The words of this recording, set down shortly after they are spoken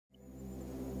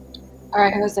All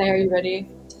right, Jose, are you ready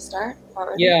to start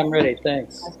already? Yeah, I'm ready.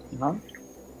 Thanks.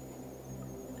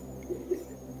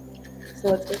 So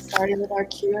let's get started with our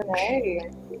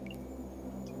Q&A.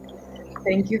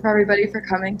 Thank you for everybody for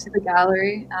coming to the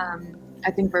gallery.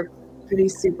 I think we're pretty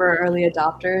super early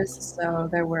adopters, so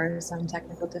there were some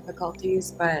technical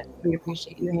difficulties, but we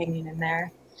appreciate you hanging in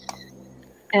there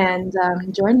and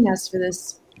joining us for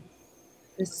this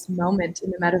moment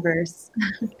in the metaverse.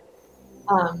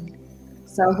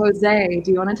 So Jose,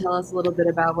 do you want to tell us a little bit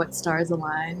about what stars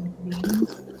align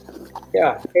means?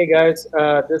 Yeah. Hey guys,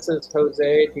 this is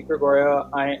Jose DiGregorio.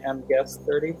 I am guest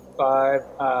 35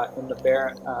 in the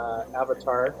bear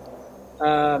avatar.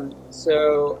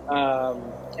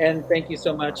 And thank you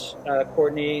so much,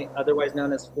 Courtney, otherwise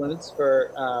known as Floontz,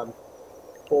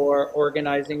 for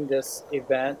organizing this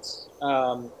event.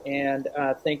 And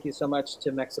thank you so much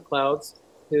to Mexiclouds,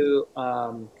 who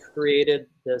created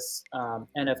this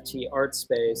NFT art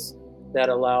space that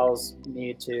allows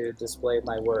me to display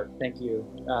my work. Thank you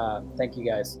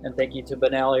guys, and thank you to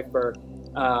Bonelli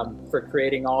for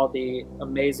creating all the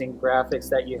amazing graphics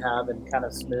that you have and kind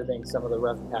of smoothing some of the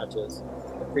rough patches.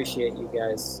 Appreciate you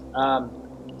guys.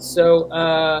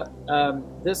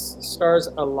 This stars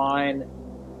align.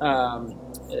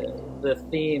 The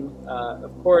theme,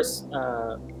 of course,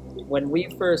 when we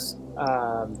first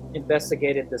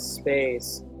investigated the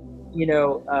space, you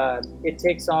know, it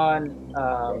takes on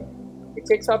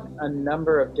a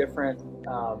number of different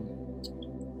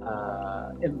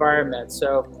environments.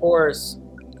 So, of course,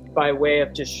 by way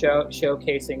of just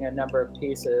showcasing a number of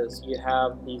pieces, you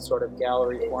have the sort of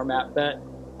gallery format. But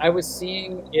I was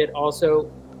seeing it also,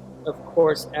 of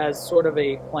course, as sort of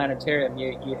a planetarium.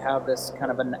 You have this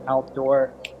kind of an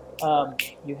outdoor,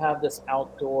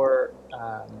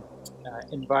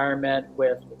 environment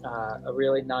with a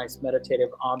really nice meditative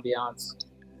ambiance,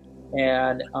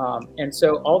 and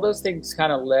so all those things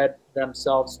kind of led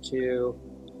themselves to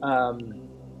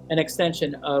an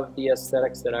extension of the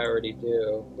aesthetics that I already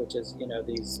do, which is, you know,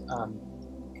 these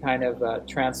kind of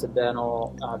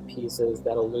transcendental pieces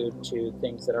that allude to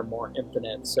things that are more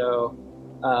infinite. So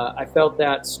I felt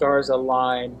that Stars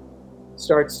Align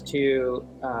starts to,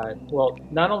 well,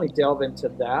 not only delve into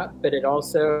that, but it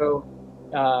also,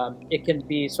 it can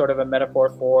be sort of a metaphor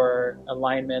for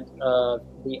alignment of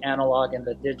the analog and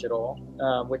the digital,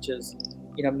 which is,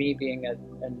 you know, me being a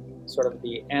sort of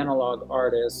the analog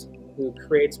artist who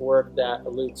creates work that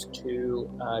alludes to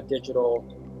digital,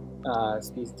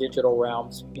 these digital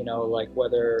realms, you know, like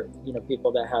whether, you know,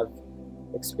 people that have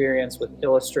experience with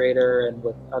Illustrator and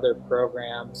with other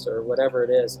programs or whatever it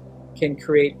is can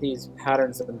create these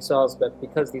patterns themselves, but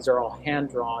because these are all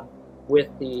hand-drawn with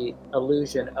the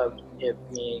illusion of it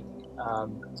being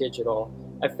digital,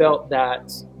 I felt that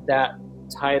that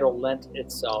title lent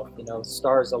itself, you know,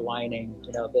 stars aligning,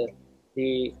 you know,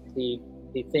 the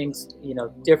things, you know,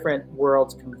 different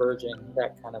worlds converging,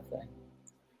 that kind of thing.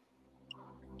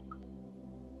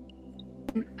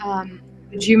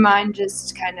 Would you mind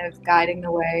just kind of guiding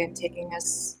the way and taking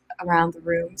us around the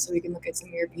room so we can look at some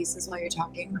of your pieces while you're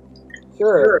talking?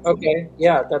 Sure. Okay.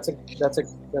 Yeah, that's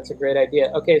a great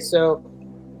idea. Okay, so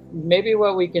maybe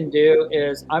what we can do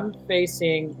is I'm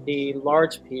facing the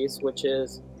large piece, which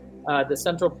is the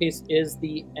central piece is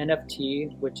the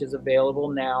NFT, which is available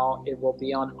now. It will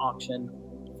be on auction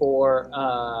for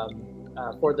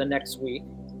the next week,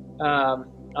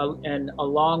 and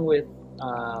along with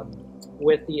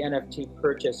the NFT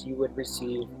purchase, you would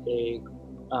receive an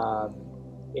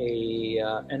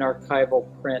archival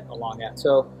print along that.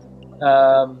 So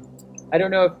I don't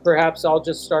know if perhaps I'll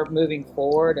just start moving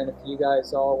forward, and if you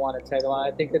guys all want to tag along,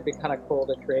 I think it'd be kind of cool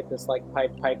to create this like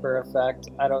Pied Piper effect.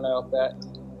 I don't know if that,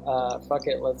 fuck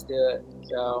it, let's do it.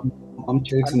 So I'm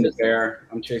chasing the bear.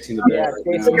 I'm chasing the bear.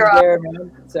 Yeah, chasing the bear,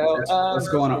 man. So let's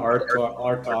go on an art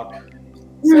talk.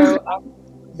 So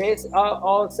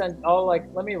I'll like,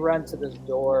 let me run to this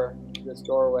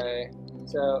doorway.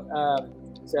 So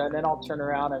and then I'll turn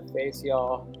around and face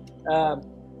y'all.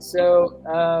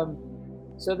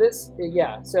 So this,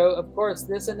 yeah. So of course,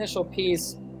 this initial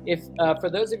piece, if for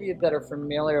those of you that are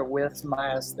familiar with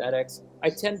my aesthetics, I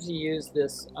tend to use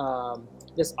this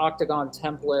this octagon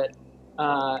template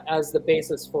as the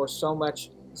basis for so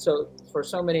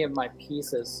many of my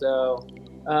pieces. So,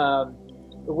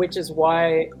 which is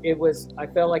why I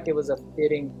felt like it was a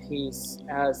fitting piece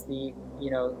as the,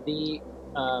 you know, the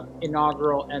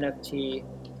inaugural NFT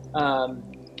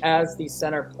as the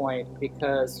center point,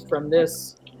 because from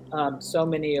this, so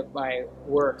many of my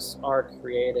works are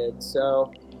created.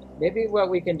 So maybe what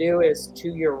we can do is, to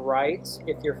your right,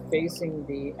 if you're facing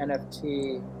the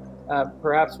NFT,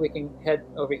 perhaps we can head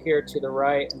over here to the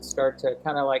right and start to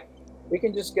kind of like we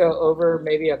can just go over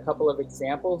maybe a couple of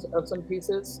examples of some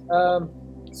pieces.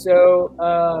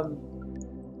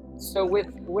 So with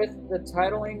the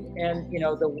titling and, you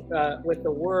know, the with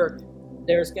the work,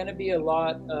 there's going to be a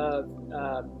lot of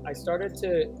I started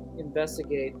to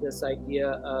investigate this idea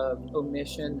of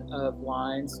omission of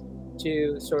lines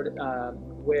to sort of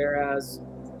whereas,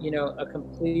 you know, a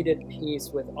completed piece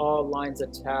with all lines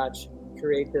attached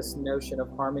create this notion of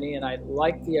harmony. And I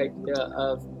like the idea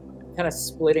of kind of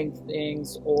splitting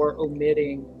things or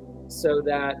omitting so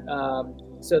that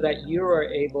you are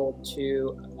able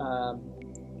to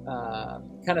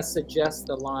kind of suggest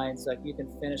the lines, like you can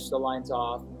finish the lines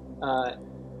off,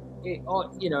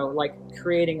 you know, like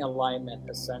creating alignment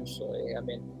essentially. I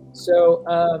mean,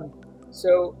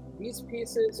 so these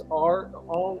pieces are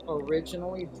all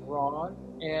originally drawn,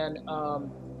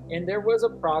 and there was a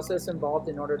process involved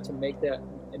in order to make that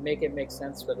and make it make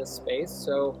sense for this space.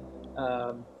 So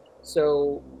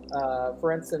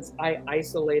for instance, I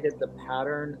isolated the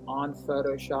pattern on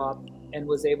Photoshop and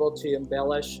was able to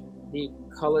embellish the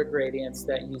color gradients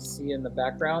that you see in the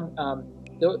background.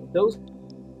 Those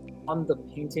on the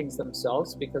paintings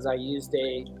themselves, because I used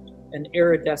an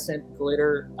iridescent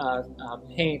glitter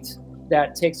paint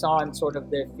that takes on sort of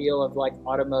the feel of like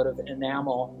automotive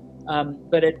enamel,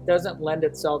 but it doesn't lend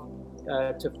itself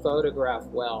to photograph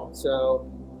well. So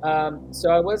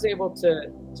I was able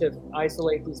to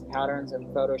isolate these patterns and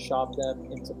Photoshop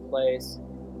them into place,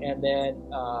 and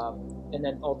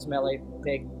then ultimately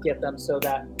get them so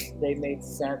that they made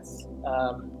sense,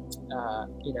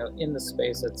 you know, in the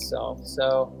space itself.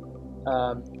 So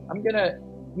I'm gonna,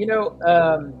 you know,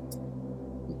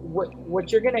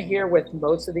 what you're gonna hear with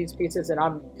most of these pieces, and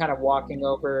I'm kind of walking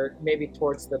over maybe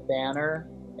towards the banner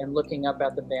and looking up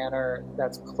at the banner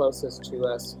that's closest to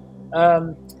us.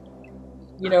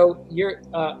 You know,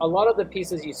 a lot of the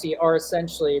pieces you see are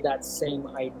essentially that same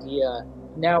idea.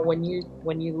 Now, when you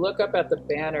look up at the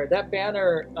banner, that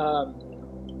banner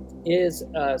is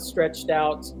stretched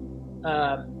out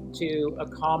to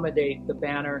accommodate the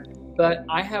banner, but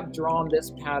I have drawn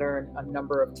this pattern a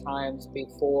number of times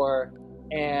before,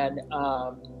 and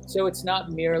so it's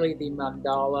not merely the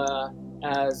mandala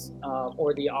as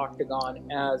or the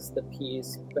octagon as the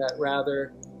piece, but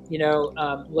rather, you know,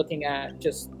 looking at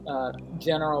just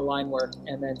general line work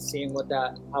and then seeing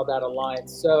how that aligns.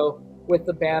 So with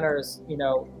the banners, you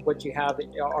know, what you have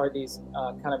are these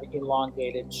kind of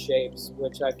elongated shapes,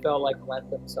 which I felt like lent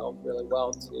themselves really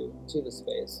well to the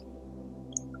space.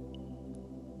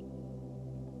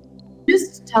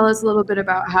 Just tell us a little bit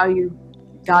about how you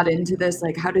got into this.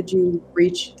 Like, how did you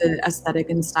reach the aesthetic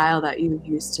and style that you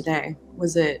use today?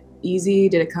 Was it easy?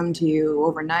 Did it come to you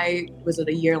overnight? Was it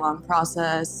a year-long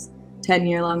process,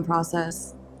 10-year-long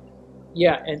process?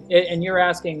 Yeah, and you're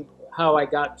asking how I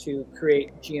got to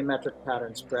create geometric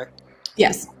patterns, correct?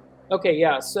 Yes. Okay,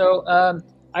 yeah. So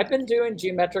I've been doing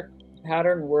geometric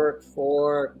pattern work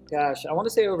for, gosh, I want to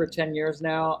say over 10 years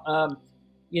now.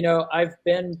 You know, I've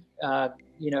been,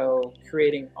 you know,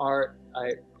 creating art,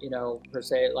 you know, per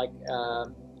se, like,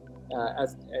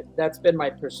 as that's been my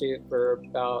pursuit for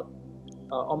about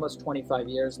almost 25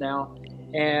 years now.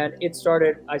 And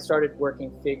I started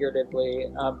working figuratively.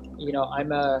 You know,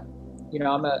 I'm a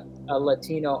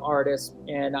Latino artist,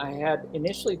 and I had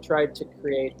initially tried to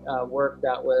create work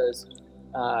that was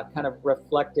kind of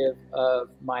reflective of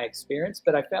my experience,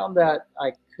 but I found that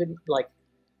I couldn't, like,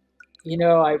 you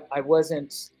know, I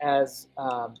wasn't as,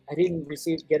 I didn't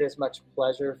get as much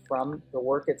pleasure from the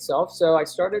work itself. So I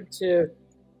started to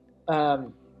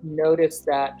notice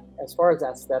that as far as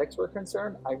aesthetics were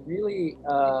concerned, I really,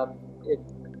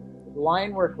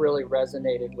 line work really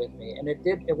resonated with me. And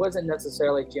it wasn't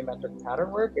necessarily geometric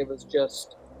pattern work. It was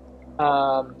just,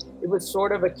 it was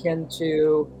sort of akin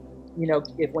to, you know,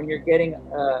 when you're getting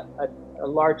a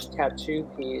large tattoo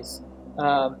piece,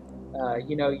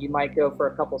 you know, you might go for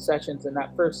a couple sessions, and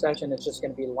that first session is just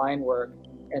going to be line work,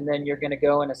 and then you're going to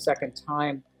go in a second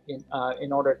time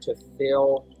in order to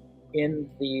fill in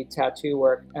the tattoo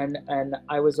work. And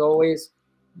I was always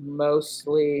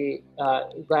mostly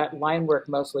that line work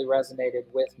mostly resonated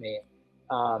with me,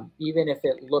 even if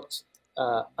it looked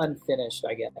unfinished,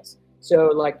 I guess. So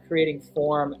like creating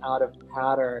form out of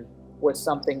pattern was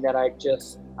something that I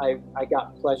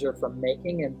got pleasure from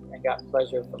making and got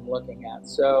pleasure from looking at.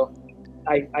 So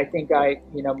I think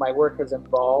you know, my work has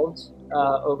evolved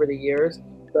over the years,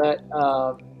 but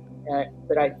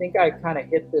I think I kind of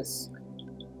hit this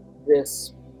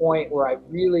point where I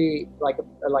really, like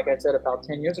I said, about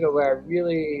 10 years ago, where I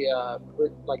really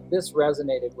like, this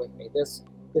resonated with me, this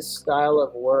style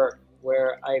of work,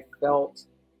 where I felt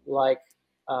like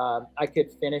I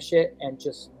could finish it and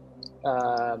just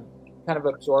kind of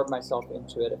absorb myself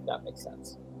into it, if that makes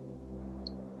sense.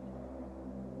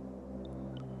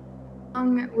 How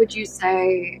long would you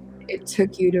say it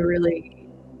took you to really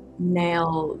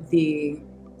nail the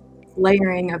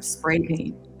layering of spray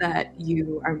paint that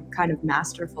you are kind of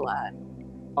masterful at?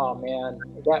 Oh man,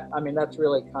 that's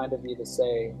really kind of you to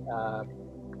say.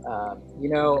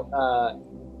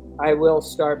 I will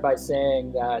start by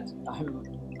saying that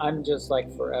I'm just like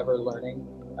forever learning,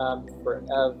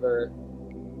 forever,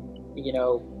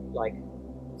 like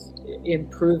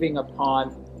improving upon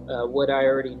what I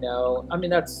already know. I mean,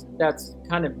 that's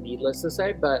kind of needless to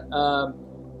say, but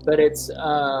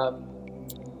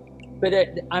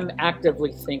I'm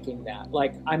actively thinking that.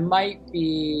 Like, I might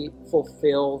be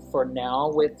fulfilled for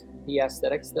now with the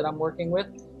aesthetics that I'm working with,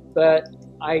 but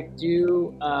I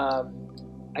do,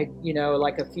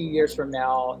 like a few years from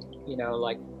now,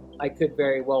 like I could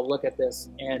very well look at this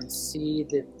and see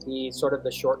the sort of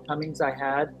the shortcomings I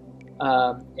had,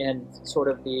 and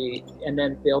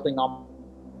then building on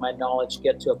my knowledge,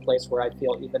 get to a place where I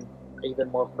feel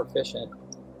even more proficient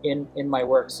in my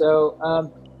work. So,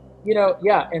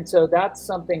 yeah, and so that's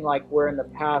something like where in the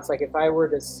past, like if I were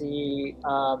to see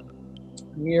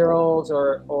murals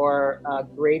or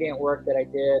gradient work that I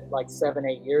did like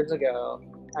 7-8 years ago,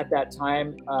 at that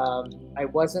time, I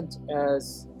wasn't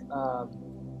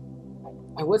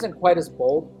quite as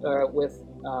bold with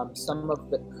some of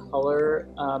the color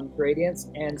gradients,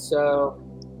 and so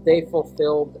they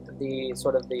fulfilled the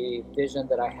sort of the vision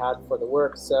that I had for the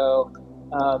work. So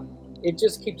it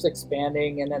just keeps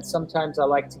expanding, and then sometimes I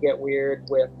like to get weird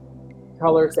with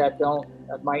colors that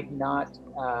might not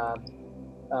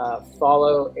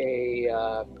follow a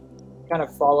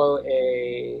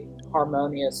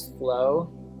harmonious flow.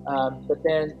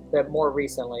 But more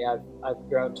recently, I've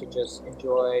grown to just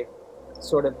enjoy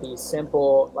sort of the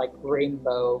simple like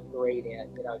rainbow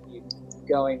gradient. You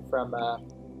going from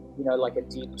like a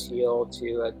deep teal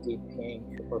to a deep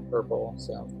pink or purple.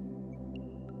 So.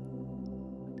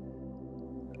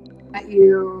 That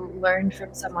you learned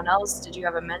from someone else? Did you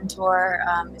have a mentor?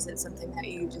 Is it something that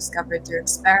you discovered through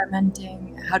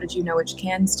experimenting? How did you know which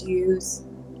cans to use?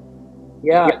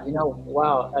 Yeah,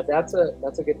 wow, that's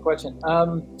a good question.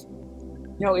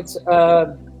 It's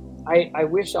I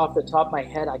wish off the top of my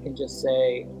head I can just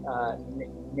say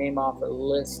name off a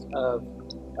list of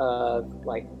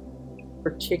like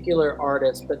particular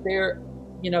artists, but there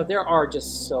are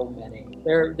just so many.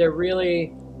 They're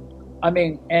really. I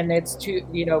mean, and it's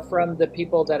from the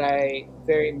people that I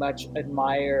very much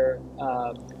admire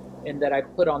and that I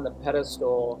put on the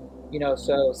pedestal,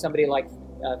 so somebody like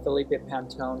Felipe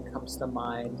Pantone comes to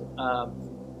mind,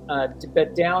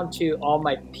 but down to all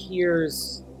my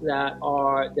peers that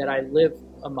I live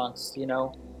amongst,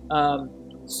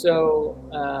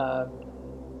 so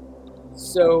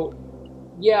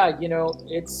yeah,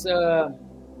 it's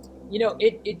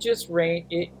it just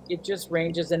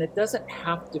ranges, and it doesn't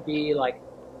have to be like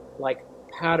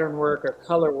pattern work or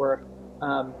color work.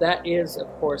 That is, of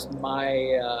course,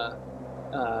 my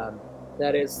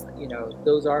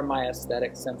those are my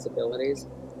aesthetic sensibilities.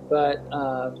 But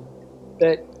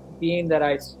being that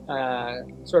I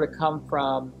sort of come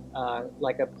from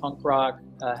like a punk rock,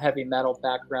 heavy metal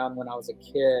background when I was a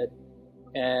kid,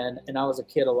 and I was a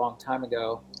kid a long time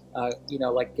ago,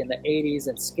 like in the 80s,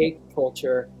 and skate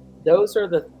culture. That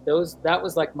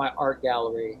was like my art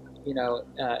gallery,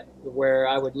 where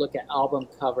I would look at album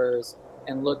covers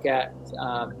and look at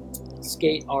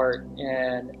skate art,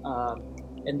 and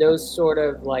those sort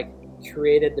of like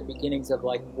created the beginnings of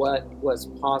like what was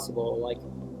possible. Like,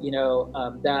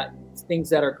 that things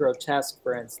that are grotesque,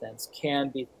 for instance, can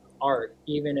be art,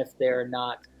 even if they're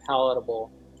not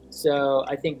palatable. So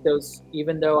I think those,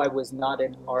 even though I was not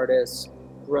an artist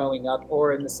growing up,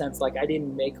 or in the sense like I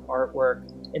didn't make artwork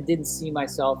and didn't see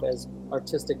myself as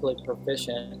artistically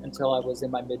proficient until I was in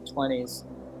my mid-20s.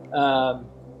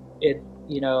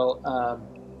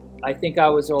 I think I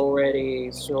was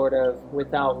already sort of,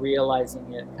 without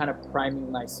realizing it, kind of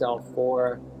priming myself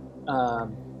for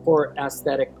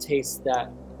aesthetic taste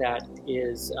that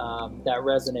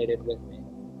resonated with me.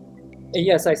 And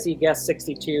yes, I see Guest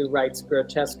 62 writes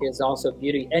grotesque is also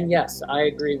beauty, and yes, I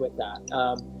agree with that.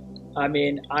 I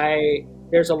mean,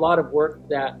 there's a lot of work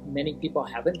that many people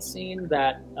haven't seen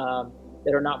that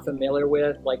are not familiar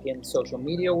with, like in social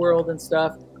media world and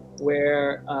stuff,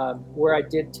 where I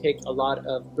did take a lot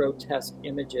of grotesque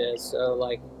images, so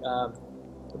like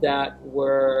that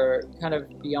were kind of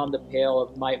beyond the pale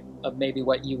of maybe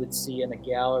what you would see in a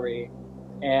gallery,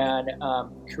 and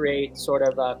create sort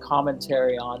of a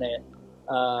commentary on it.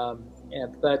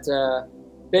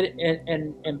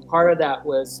 And part of that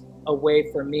was a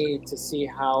way for me to see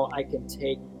how I can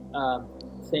take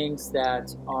things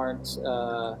that aren't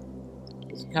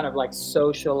kind of like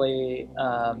socially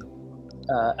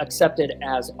accepted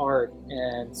as art,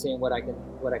 and seeing what I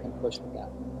can push with that.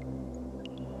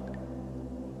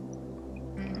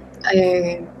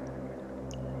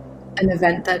 An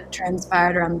event that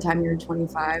transpired around the time you were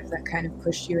 25 that kind of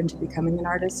pushed you into becoming an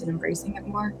artist and embracing it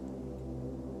more?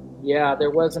 Yeah, there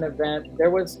was an event. There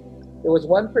was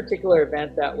one particular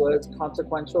event that was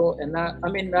consequential, and that, I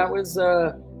mean, that was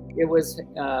it was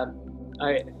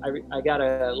I got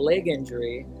a leg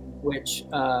injury, which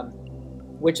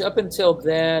up until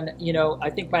then, you know, I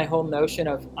think my whole notion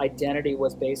of identity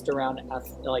was based around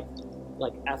like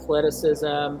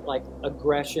athleticism, like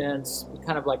aggression,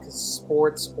 kind of like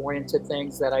sports-oriented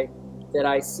things that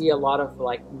I see a lot of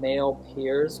like male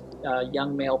peers,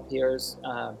 young male peers,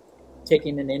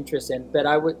 taking an interest in. But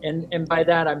I would, and by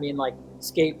that I mean like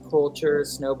skate culture,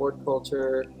 snowboard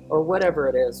culture, or whatever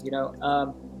it is, you know.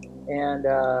 And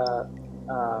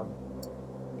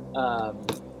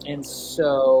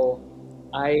so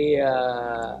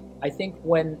I think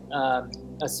when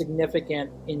a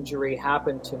significant injury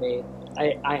happened to me,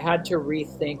 I had to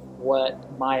rethink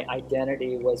what my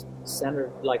identity was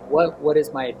centered, like what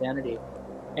is my identity,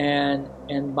 and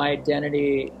my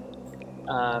identity,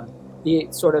 the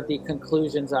sort of the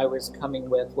conclusions I was coming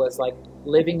with was like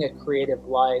living a creative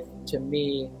life to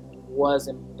me was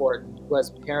important,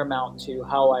 was paramount to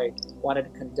how I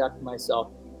wanted to conduct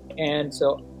myself. And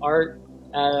so art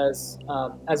as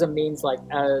a means, like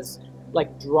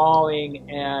drawing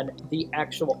and the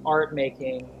actual art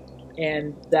making,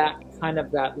 and that kind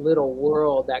of that little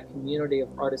world, that community of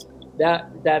artists,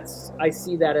 that's I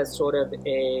see that as sort of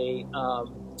a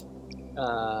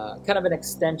kind of an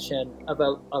extension of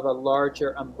a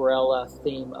larger umbrella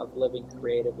theme of living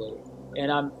creatively.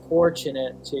 And I'm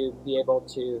fortunate to be able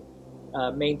to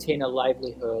maintain a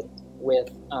livelihood with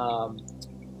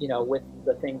you know, with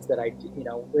the things that I do, you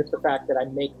know, with the fact that I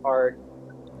make art.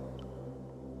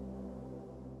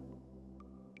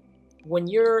 When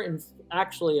you're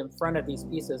actually in front of these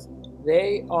pieces,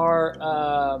 they are,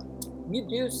 you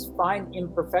do find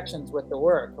imperfections with the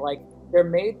work. Like, they're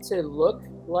made to look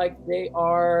like they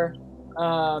are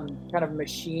kind of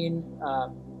machine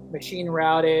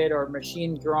routed or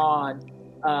machine drawn,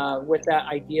 with that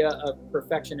idea of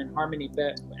perfection and harmony.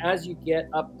 But as you get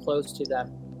up close to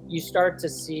them, you start to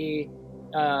see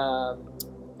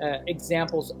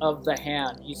examples of the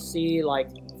hand. You see, like,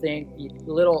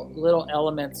 little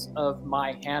elements of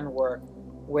my handwork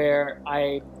where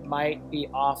I might be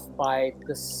off by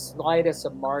the slightest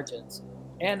of margins.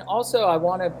 And also, I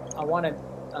want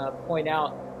to point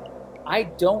out, I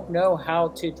don't know how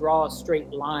to draw a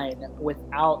straight line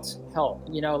without help.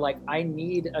 You know, like, I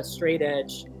need a straight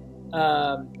edge.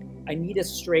 I need a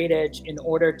straight edge in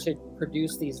order to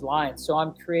produce these lines. So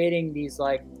I'm creating these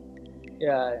like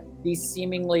these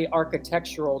seemingly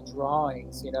architectural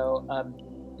drawings. You know,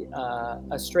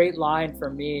 a straight line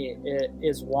for me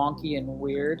is wonky and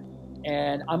weird,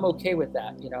 and I'm okay with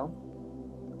that. You know.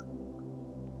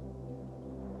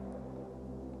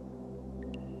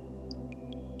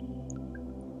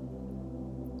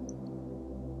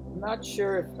 Not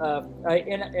sure if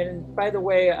and by the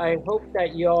way, I hope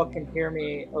that you all can hear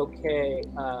me okay.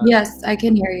 Yes, I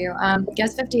can hear you.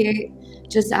 Guest 58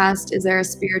 just asked, is there a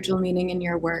spiritual meaning in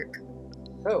your work?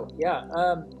 Oh yeah,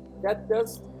 that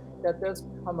does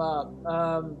come up.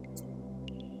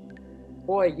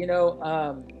 Boy, you know,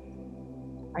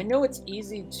 I know it's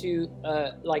easy to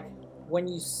like, when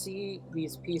you see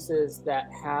these pieces that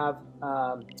have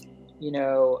you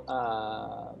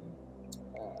know,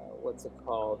 what's it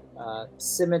called,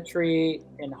 symmetry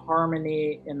and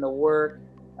harmony in the work,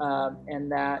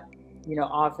 and that, you know,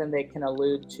 often they can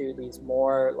allude to these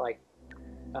more like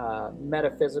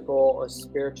metaphysical or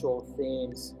spiritual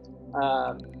themes.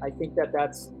 I think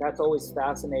that's always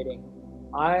fascinating.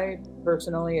 I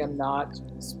personally am not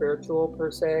spiritual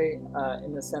per se,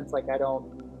 in the sense, like, I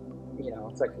don't, you know,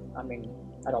 it's like, I mean,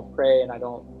 I don't pray, and I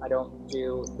don't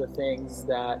do the things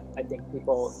that I think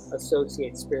people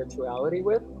associate spirituality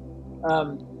with.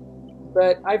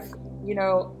 But I've, you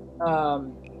know,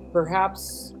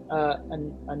 perhaps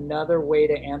another way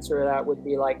to answer that would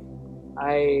be like,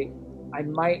 I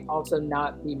might also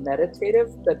not be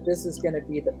meditative, but this is going to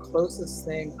be the closest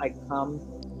thing I come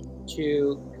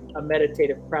to a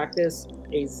meditative practice,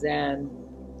 a Zen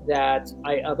that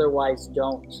I otherwise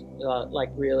don't like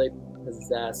really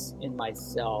possess in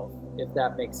myself, if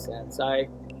that makes sense. I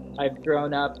grew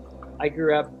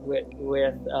up with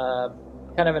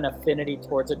kind of an affinity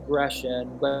towards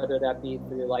aggression, whether that be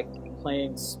through like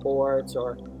playing sports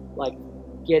or like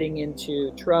getting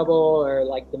into trouble, or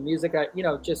like the music, you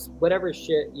know, just whatever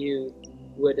shit you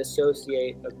would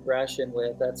associate aggression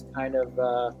with. That's kind of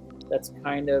the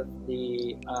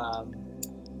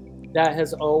that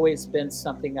has always been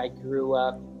something I grew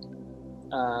up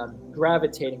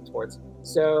gravitating towards.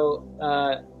 So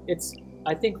it's,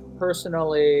 I think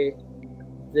personally,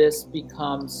 this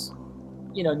becomes,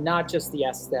 you know, not just the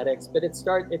aesthetics, but it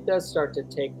does start to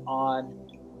take on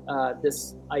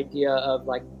this idea of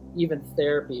like even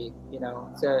therapy, you know.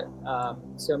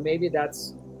 So maybe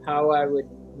that's how I would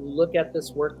look at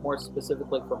this work more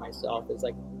specifically for myself, is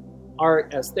like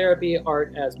art as therapy,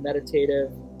 art as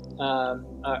meditative,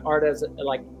 art as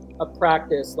like a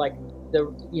practice. Like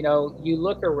you know, you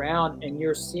look around and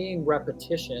you're seeing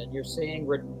repetition, you're seeing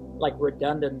like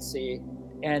redundancy,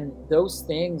 and those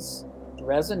things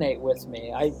resonate with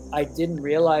me. I didn't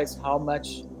realize how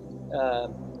much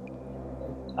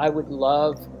I would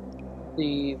love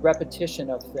the repetition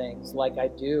of things like I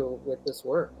do with this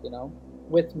work, you know,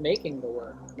 with making the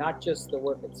work, not just the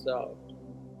work itself.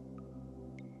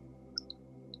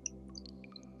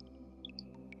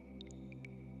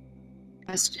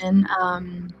 Question.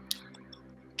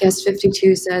 Guest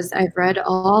 52 says, I've read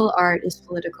all art is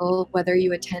political, whether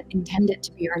you intend it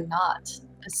to be or not.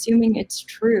 Assuming it's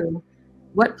true,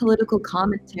 what political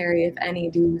commentary, if any,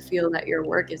 do you feel that your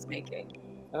work is making?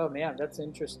 Oh man, that's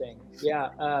interesting. Yeah,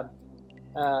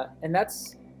 and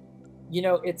that's, you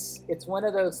know, it's one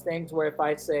of those things where if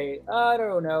I say, I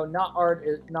don't know, not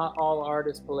all art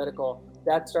is political,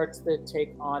 that starts to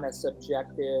take on a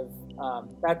subjective.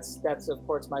 That's of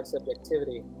course my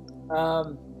subjectivity.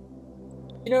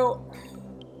 You know,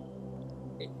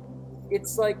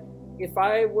 it's like if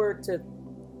I were to,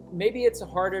 maybe it's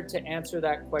harder to answer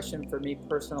that question for me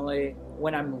personally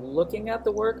when I'm looking at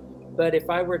the work. But if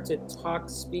I were to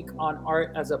speak on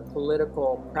art as a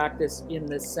political practice in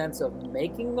the sense of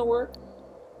making the work,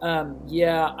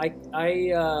 yeah, I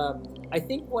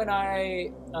think when I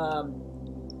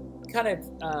kind of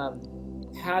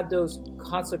had those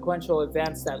consequential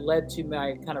events that led to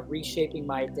my kind of reshaping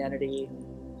my identity,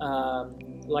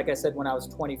 like I said, when I was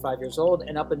 25 years old,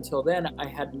 and up until then,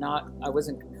 I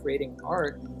wasn't creating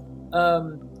art.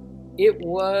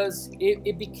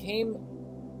 It became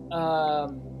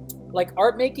like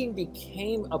art making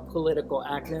became a political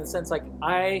act in the sense, like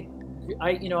I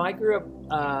grew up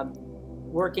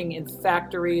working in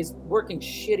factories, working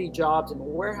shitty jobs in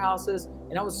warehouses,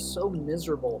 and I was so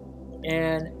miserable.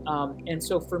 And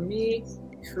so for me,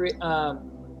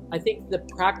 I think the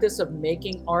practice of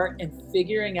making art and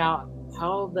figuring out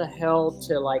how the hell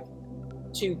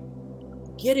to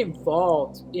get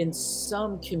involved in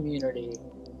some community,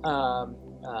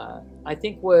 I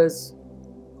think was,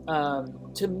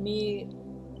 to me,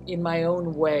 in my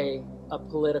own way, a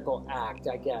political act,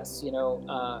 I guess. You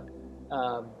know,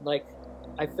 like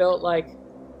I felt like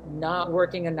not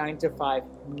working a 9-to-5,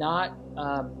 not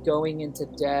going into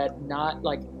debt, not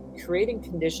like creating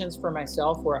conditions for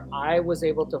myself where I was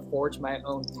able to forge my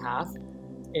own path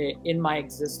in my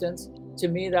existence. To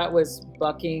me, that was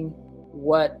bucking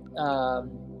what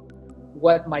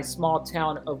my small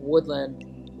town of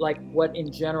Woodland, like what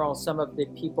in general some of the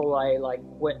people I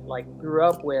grew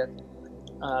up with,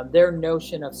 their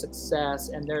notion of success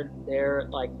and their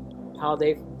like how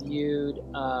they viewed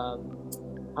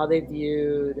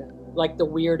like the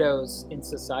weirdos in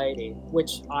society,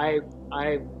 which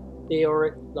they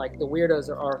are like the weirdos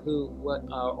are who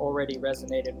already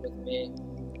resonated with me.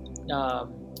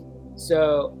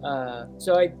 So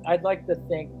I'd like to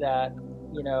think that,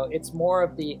 you know, it's more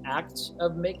of the act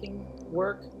of making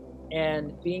work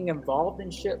and being involved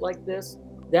in shit like this.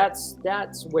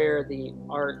 That's where the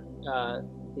art,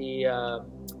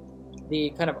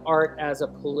 the kind of art as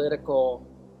political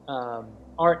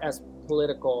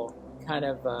kind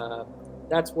of,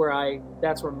 that's where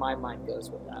my mind goes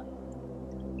with that.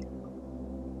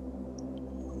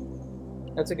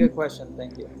 That's a good question.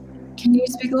 Thank you. Can you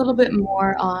speak a little bit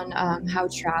more on how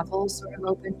travel sort of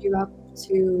opened you up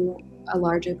to a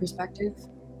larger perspective?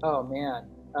 Oh man,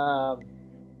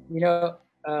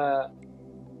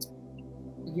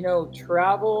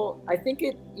 travel. I think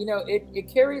it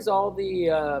carries all the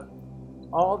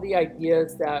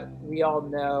ideas that we all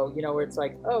know. You know, where it's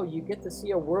like, oh, you get to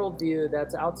see a worldview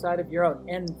that's outside of your own,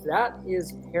 and that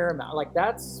is paramount. Like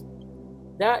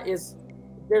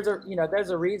there's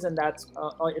a reason that's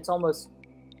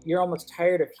you're almost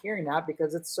tired of hearing that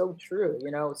because it's so true,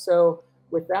 you know. So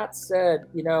with that said,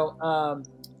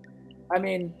 I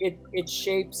mean, it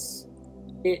shapes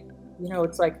it, you know.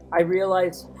 It's like I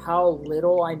realize how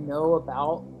little I know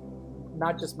about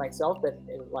not just myself, but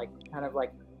like kind of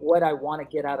like what I want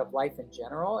to get out of life in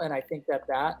general. And I think that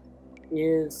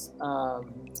is,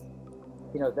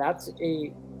 you know, that's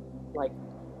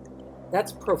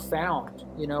profound,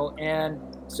 you know. And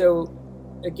so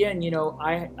again, you know,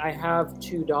 I have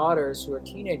two daughters who are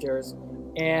teenagers,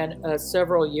 and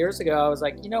several years ago I was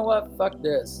like, you know what, fuck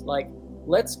this, like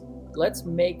let's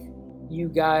make you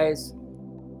guys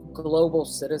global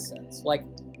citizens. Like,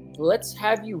 let's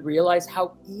have you realize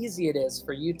how easy it is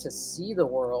for you to see the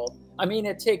world. I mean,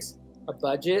 it takes a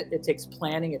budget, it takes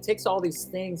planning, it takes all these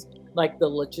things, like the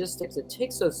logistics, it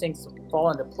takes those things to fall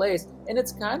into place, and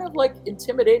it's kind of like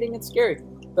intimidating and scary.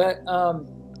 But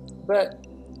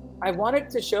I wanted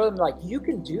to show them, like, you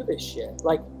can do this shit.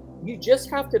 Like, you just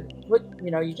have to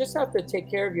you just have to take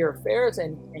care of your affairs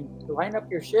and line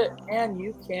up your shit, and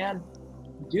you can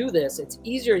do this. It's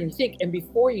easier than you think, and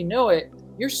before you know it,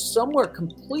 you're somewhere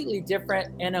completely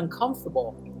different and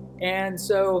uncomfortable. And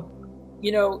so,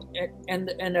 you know,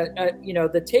 and you know,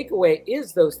 the takeaway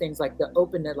is those things, like the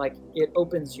openness, like it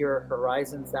opens your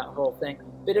horizons, that whole thing.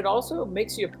 But it also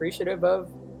makes you appreciative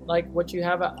of like what you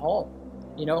have at home,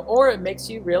 you know, or it makes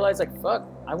you realize, like, fuck,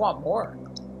 I want more.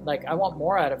 Like, I want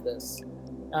more out of this.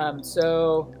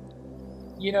 So,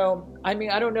 you know, I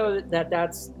mean, I don't know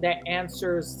that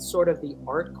answers sort of the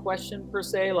art question per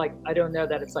se. Like, I don't know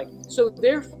that it's like, so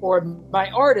therefore my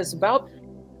art is about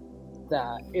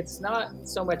that. It's not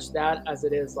so much that as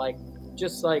it is like,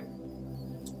 just like,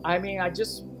 I mean, I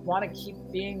just want to keep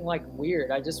being like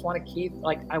weird. I just want to keep,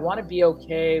 like, I want to be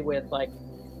okay with like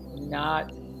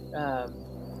not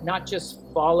just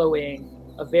following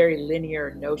a very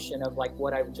linear notion of like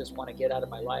what I just want to get out of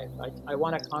my life. I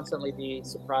want to constantly be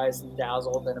surprised and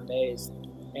dazzled and amazed,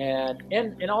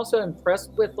 and also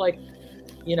impressed with, like,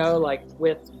 you know, like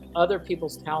with other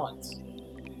people's talents.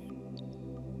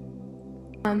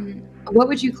 What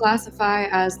would you classify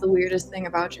as the weirdest thing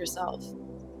about yourself?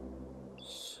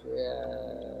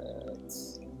 Shit.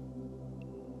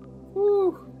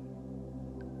 Whew.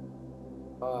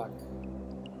 Fuck.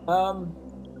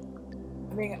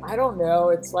 I mean, I don't know.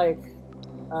 It's like,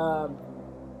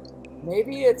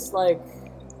 maybe it's like,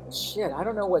 shit, I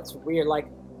don't know what's weird. Like,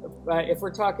 if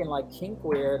we're talking like kink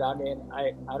weird, I mean,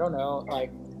 I don't know.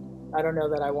 Like, I don't know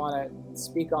that I want to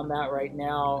speak on that right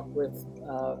now with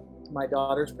my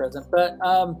daughter's present. But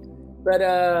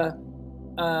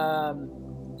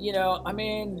you know, I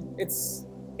mean, it's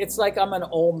like I'm an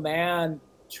old man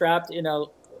trapped in a,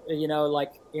 you know,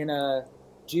 like in a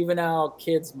juvenile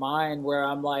kid's mind where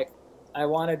I'm like, I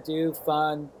want to do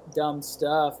fun, dumb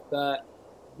stuff, but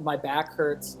my back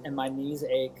hurts and my knees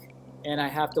ache, and I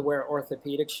have to wear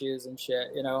orthopedic shoes and shit,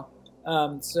 you know?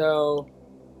 So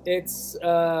it's,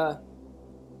 man,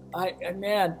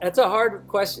 that's a hard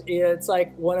question. It's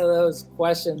like one of those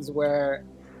questions where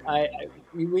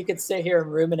we could sit here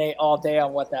and ruminate all day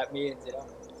on what that means, you know?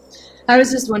 I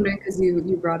was just wondering, because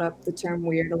you brought up the term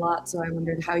weird a lot, so I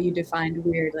wondered how you defined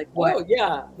weird, like what,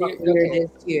 what weird is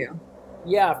to you.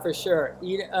 Yeah, for sure.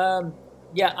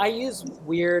 Yeah, I use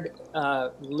weird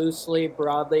loosely,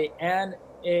 broadly, and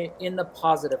in the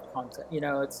positive content. You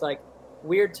know, it's like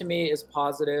weird to me is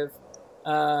positive,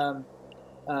 and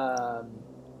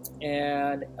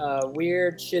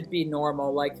weird should be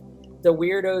normal. Like, the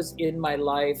weirdos in my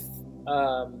life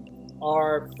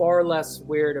are far less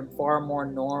weird and far more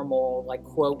normal, like,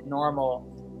 quote, normal,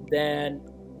 than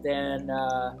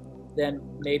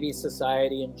maybe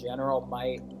society in general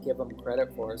might give them credit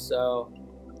for. So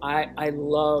I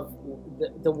love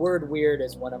the word weird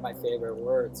is one of my favorite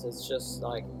words. It's just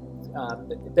like,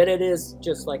 but it is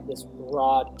just like this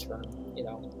broad term, you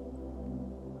know.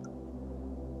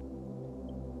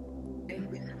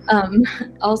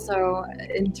 Also,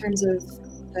 in terms of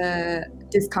the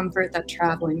discomfort that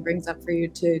traveling brings up for you,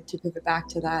 to pivot back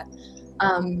to that,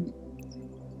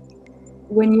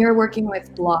 when you're working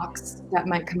with blocks that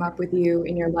might come up with you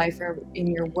in your life or in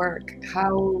your work,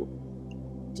 how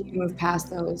do you move past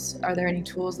those? Are there any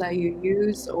tools that you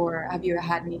use, or have you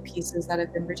had any pieces that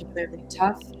have been particularly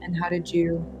tough, and how did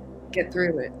you get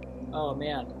through it? Oh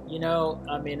man, you know,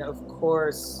 I mean, of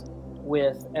course,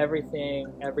 with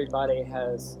everything everybody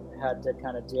has had to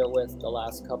kind of deal with the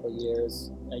last couple of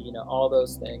years, you know, all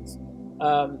those things.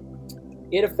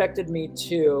 It affected me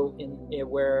too, in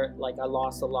where, like, I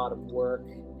lost a lot of work,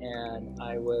 and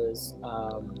I was,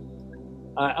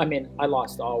 I mean, I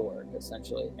lost all work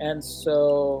essentially. And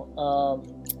so,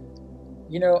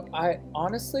 you know, I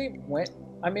honestly went,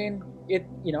 I mean, it,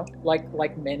 you know,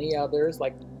 like many others,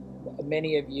 like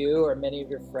many of you or many of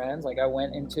your friends, like I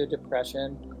went into a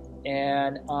depression,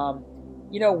 and,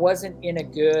 you know, wasn't in a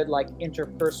good, like,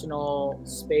 interpersonal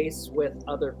space with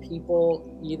other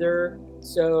people either.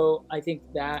 So I think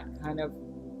that kind of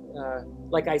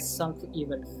like I sunk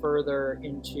even further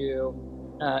into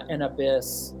an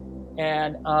abyss,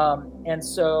 and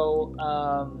so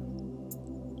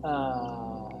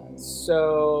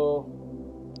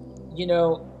you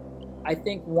know, I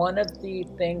think one of the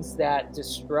things that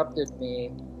disrupted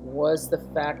me was the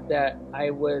fact that I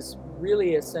was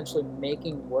really essentially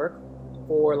making work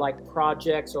for like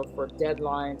projects or for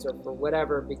deadlines or for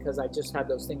whatever, because I just had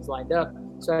those things lined up.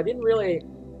 So I didn't really,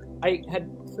 I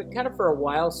had kind of for a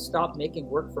while stopped making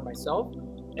work for myself.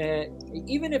 And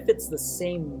even if it's the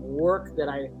same work that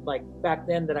I like back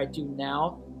then that I do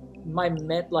now, my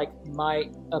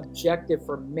objective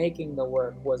for making the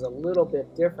work was a little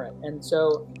bit different. And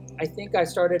so I think I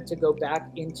started to go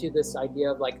back into this idea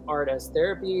of like art as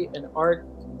therapy and art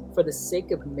for the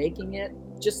sake of making it,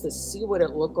 just to see what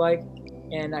it looked like.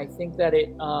 And I think that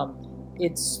it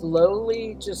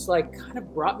slowly just like kind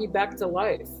of brought me back to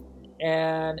life.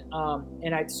 And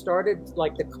I started,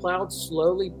 like, the clouds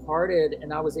slowly parted,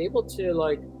 and I was able to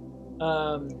like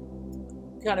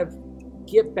kind of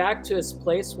get back to this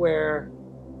place where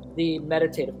the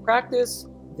meditative practice,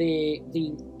 the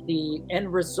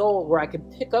end result, where I can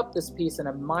pick up this piece and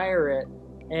admire it,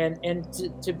 and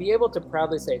to be able to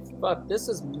proudly say, fuck, this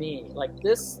is me, like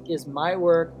this is my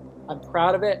work, I'm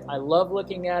proud of it, I love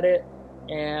looking at it,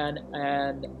 and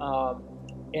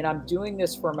I'm doing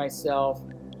this for myself,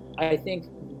 I think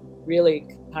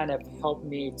really kind of helped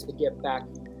me to get back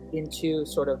into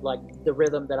sort of like the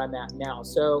rhythm that I'm at now.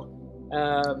 So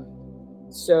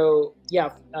yeah,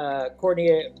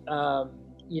 Courtney,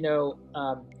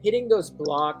 hitting those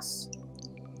blocks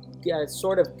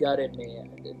sort of gutted me,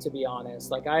 to be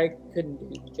honest. Like, I couldn't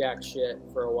do jack shit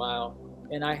for a while,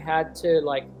 and I had to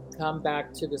like come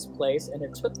back to this place, and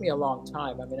it took me a long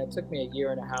time. I mean, it took me a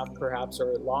year and a half perhaps,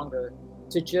 or longer,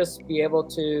 to just be able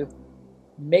to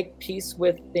make peace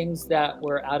with things that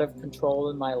were out of control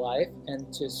in my life,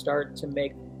 and to start to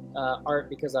make art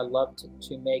because I love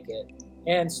to make it.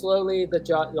 And slowly the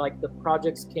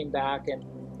projects came back, and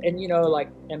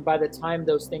by the time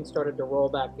those things started to roll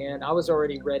back in, I was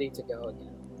already ready to go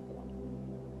again.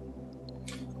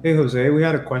 Hey, Jose, we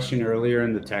had a question earlier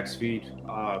in the text feed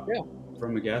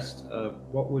from a guest.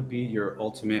 What would be your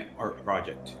ultimate art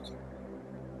project?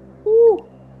 Woo.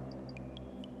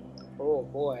 Oh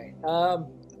boy. I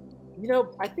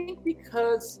think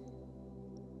because,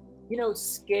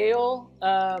 scale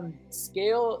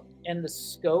and the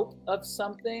scope of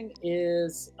something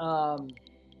is,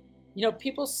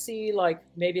 people see like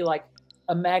maybe like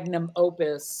a magnum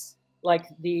opus, like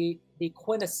the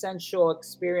quintessential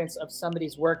experience of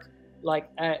somebody's work,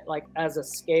 like as a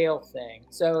scale thing.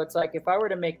 So it's like, if I were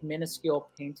to make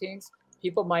minuscule paintings,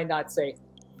 people might not say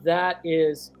that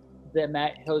is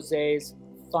Jose's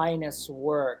finest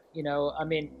work. I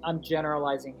mean, I'm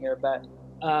generalizing here, but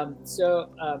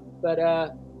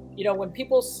when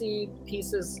people see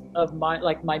pieces of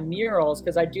my murals,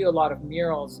 because I do a lot of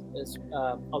murals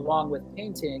along with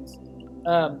paintings,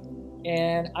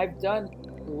 and I've done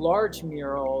large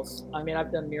murals. I mean, I've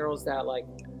done murals that like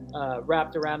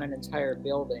wrapped around an entire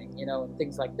building, and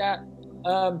things like that.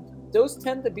 Those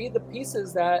tend to be the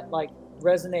pieces that like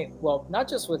resonate, well, not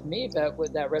just with me,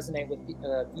 but that resonate with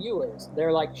viewers.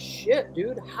 They're like, shit,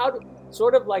 dude, how did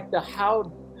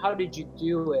you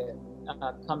do it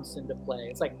comes into play.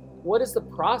 It's like, what is the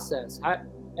process?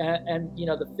 And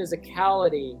the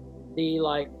physicality, the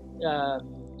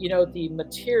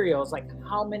materials, like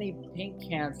how many paint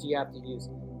cans do you have to use?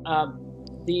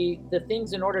 The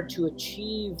things in order to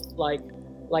achieve, like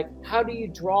how do you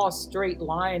draw a straight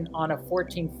line on a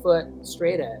 14-foot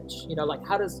straight edge? Like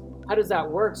how does that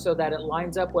work so that it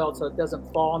lines up well, so it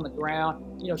doesn't fall on the ground?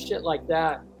 Shit like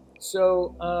that.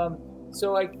 So I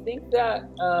think that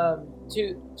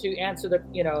to answer that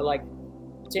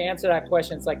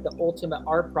question, it's like the ultimate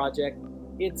art project.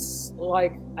 It's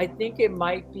like, I think it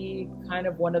might be kind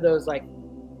of one of those like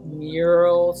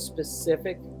mural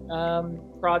specific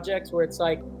projects where it's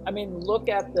like, I mean, look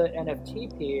at the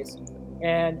NFT piece,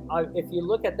 and if you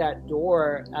look at that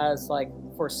door as like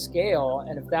for scale,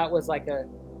 and if that was like a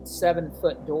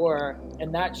 7-foot door,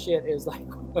 and that shit is like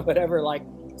whatever, like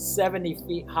 70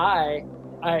 feet high,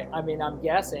 I mean, I'm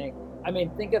guessing. I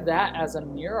mean, think of that as a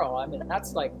mural. I mean,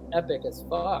 that's like epic as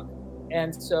fuck.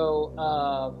 And so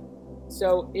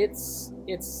it's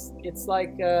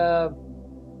like,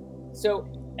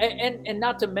 and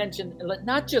not to mention,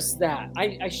 not just that,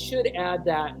 I should add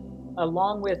that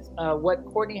along with what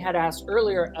Courtney had asked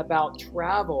earlier about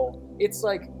travel, it's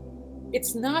like,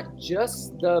 it's not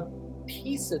just the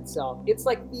piece itself, it's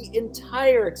like the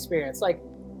entire experience. Like,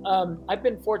 I've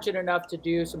been fortunate enough to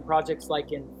do some projects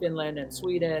like in Finland and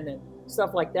Sweden and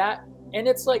stuff like that. And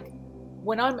it's like,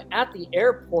 when I'm at the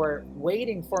airport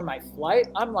waiting for my flight,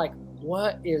 I'm like,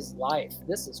 what is life?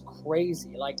 This is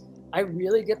crazy. Like, I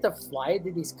really get to fly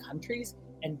to these countries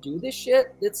and do this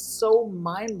shit? It's so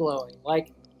mind blowing.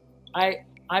 Like,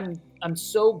 I'm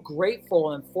so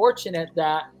grateful and fortunate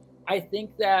that I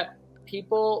think that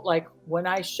people, like, when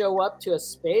I show up to a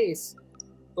space,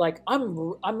 like I'm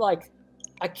like,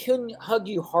 I couldn't hug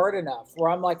you hard enough,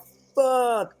 where I'm like,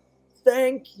 fuck,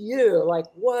 thank you. Like,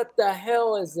 what the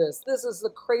hell is this? This is the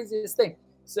craziest thing.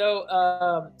 So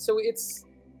so it's,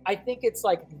 I think it's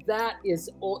like, that is,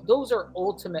 those are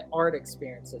ultimate art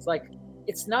experiences. Like,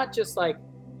 it's not just like,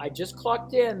 I just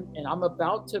clocked in and I'm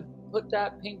about to put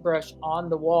that paintbrush on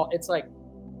the wall. It's like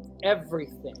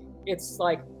everything. It's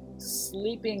like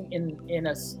sleeping in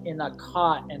a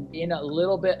cot and being a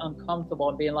little bit uncomfortable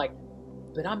and being like,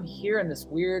 but I'm here in this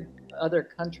weird other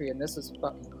country and this is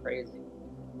fucking crazy.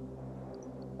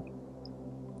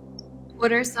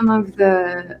 What are some of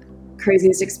the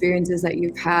craziest experiences that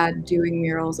you've had doing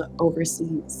murals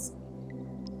overseas?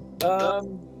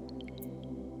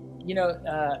 You know,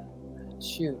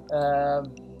 shoot.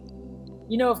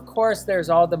 You know, of course, there's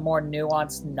all the more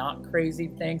nuanced, not crazy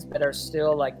things, but are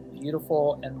still like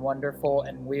beautiful and wonderful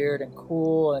and weird and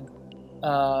cool. And,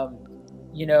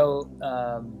 you know,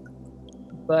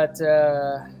 but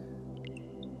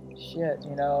shit,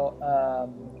 you know,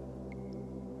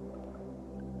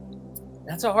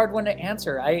 that's a hard one to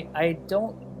answer. I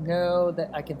don't know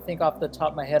that I can think off the top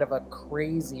of my head of a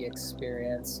crazy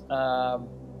experience.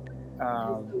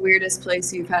 The weirdest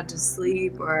place you've had to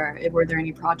sleep, or were there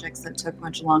any projects that took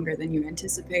much longer than you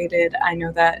anticipated? I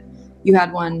know that you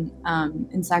had one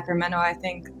in Sacramento, I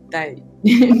think, that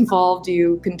involved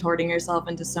you contorting yourself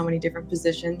into so many different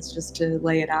positions just to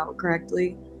lay it out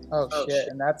correctly. Oh shit,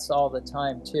 and that's all the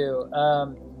time too.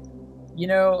 You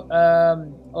know,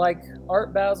 like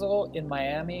Art Basel in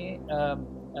Miami,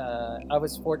 I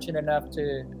was fortunate enough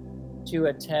to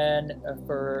attend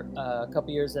for a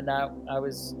couple years, and that I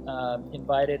was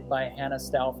invited by Hannah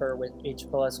Stauffer with H+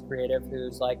 Creative,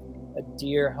 who's like a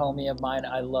dear homie of mine.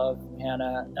 I love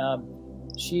Hannah.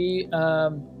 She,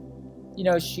 you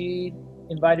know, she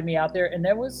invited me out there, and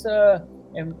there was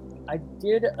and I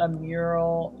did a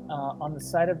mural on the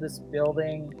side of this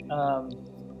building.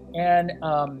 And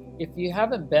if you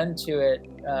haven't been to it,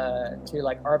 to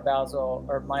like Art Basel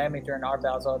or Miami during Art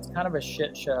Basel, it's kind of a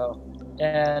shit show.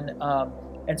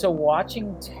 And so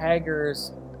watching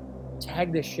taggers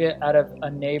tag the shit out of a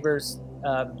neighbor's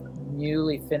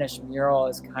newly finished mural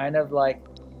is kind of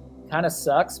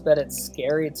sucks, but it's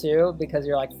scary too, because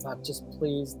you're like, fuck, just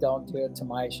please don't do it to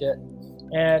my shit.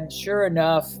 And sure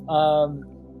enough,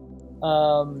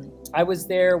 I was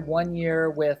there one year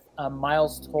with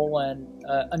Miles Tolan,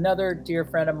 another dear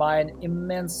friend of mine,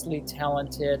 immensely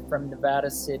talented from Nevada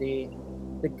City.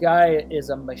 The guy is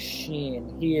a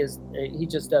machine. He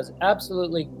just does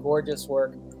absolutely gorgeous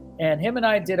work. And him and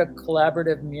I did a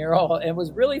collaborative mural. It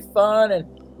was really fun. And,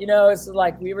 you know, it's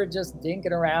like we were just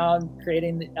dinking around,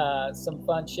 creating some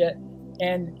fun shit,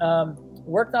 and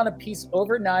worked on a piece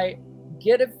overnight,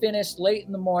 get it finished late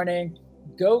in the morning,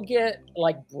 go get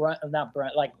like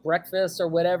breakfast or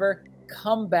whatever,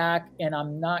 come back, and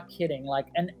I'm not kidding, like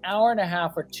an hour and a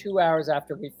half or 2 hours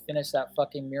after we finished that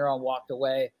fucking mural and walked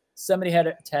away, somebody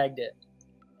had tagged it.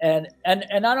 And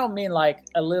I don't mean like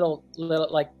a little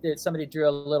like somebody drew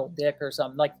a little dick or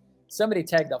something. Like, somebody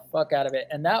tagged the fuck out of it.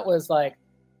 And that was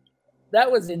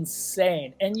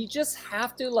insane. And you just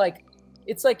have to, like,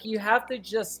 it's like you have to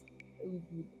just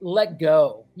let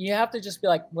go. You have to just be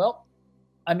like, well,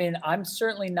 I mean, I'm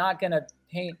certainly not going to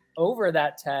paint over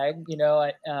that tag, you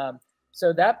know.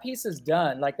 So that piece is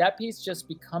done. Like, that piece just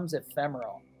becomes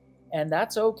ephemeral, and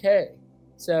that's okay.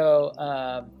 So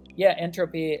yeah,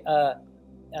 Entropy,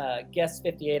 guest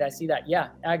 58, I see that. Yeah,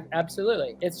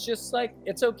 absolutely. It's just like,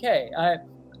 it's okay.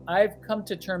 I've come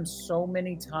to terms so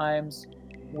many times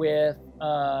with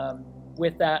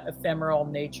that ephemeral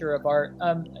nature of art.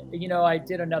 You know, I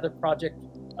did another project.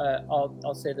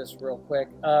 I'll say this real quick.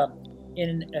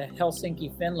 In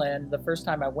Helsinki, Finland, the first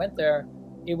time I went there,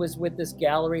 it was with this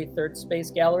gallery, Third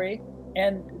Space Gallery,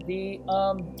 and the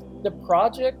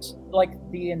project, like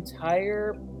the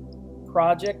entire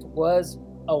project, was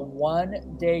a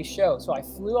one-day show. So I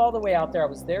flew all the way out there. I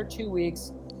was there 2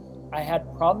 weeks. I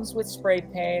had problems with spray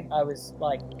paint. I was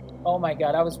like, oh my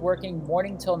God, I was working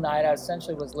morning till night. I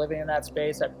essentially was living in that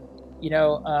space. You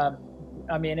know,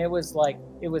 I mean, it was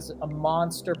a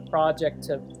monster project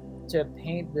to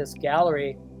paint this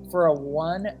gallery for a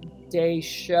one-day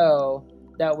show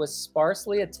that was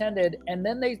sparsely attended, and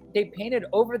then they painted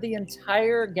over the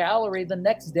entire gallery the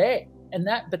next day,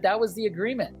 but that was the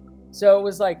agreement. So it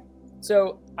was like,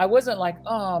 so I wasn't like,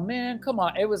 oh man, come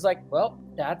on. It was like, well,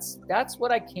 that's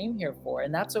what I came here for,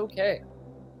 and that's okay.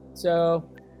 So,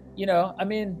 I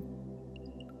mean,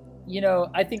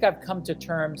 I think I've come to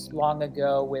terms long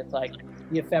ago with like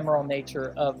the ephemeral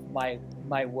nature of my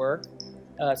work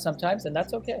sometimes, and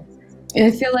that's okay. I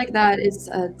feel like that is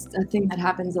a thing that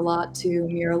happens a lot to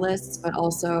muralists, but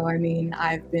also, I mean,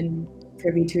 I've been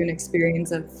privy to an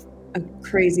experience of a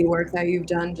crazy work that you've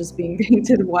done just being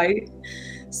painted white.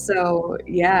 So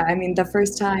yeah, I mean, the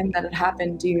first time that it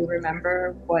happened, do you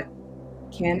remember what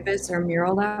canvas or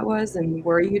mural that was, and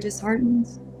were you disheartened?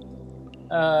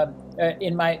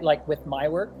 In my, like, with my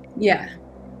work? Yeah.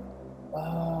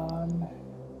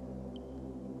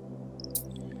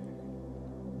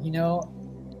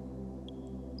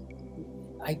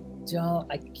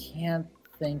 I can't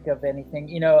think of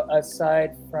anything,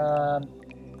 aside from,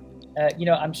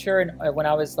 I'm sure when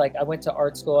I was like, I went to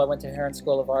art school, I went to Heron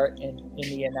School of Art in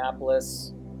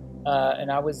Indianapolis, and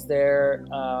I was there,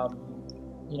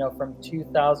 from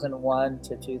 2001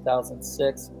 to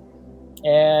 2006.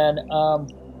 And,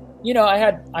 I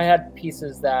had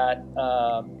pieces that,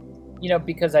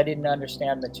 because I didn't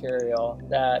understand material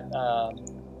that,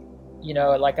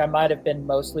 like I might have been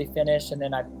mostly finished, and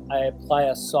then I apply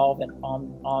a solvent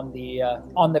on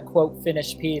the quote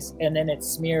finished piece, and then it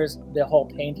smears the whole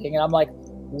painting, and I'm like,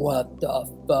 what the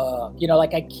fuck?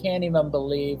 Like I can't even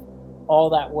believe all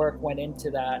that work went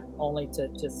into that, only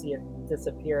to see it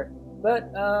disappear. But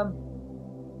I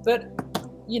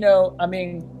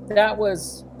mean, that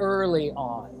was early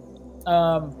on.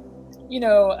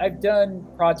 I've done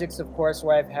projects, of course,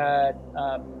 where I've had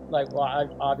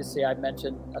obviously I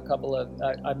mentioned a couple of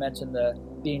I mentioned the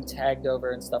being tagged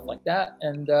over and stuff like that,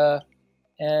 and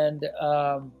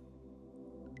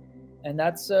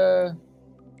that's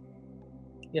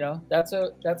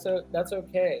that's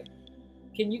okay.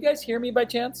 Can you guys hear me by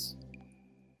chance?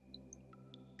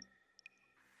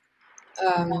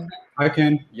 I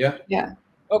can. Yeah. Yeah.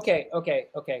 Okay.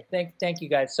 Thank you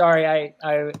guys. Sorry,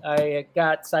 I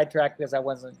got sidetracked because I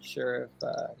wasn't sure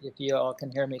if you all can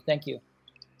hear me. Thank you.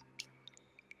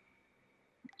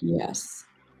 Yes.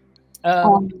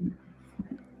 Oh,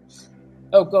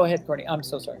 go ahead, Courtney. I'm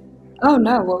so sorry. Oh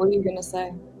no, what were you gonna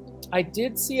say? I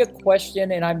did see a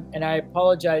question, and I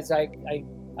apologize. I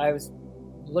was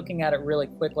looking at it really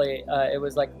quickly. It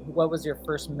was like, what was your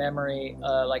first memory,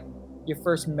 like your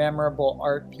first memorable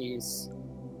art piece?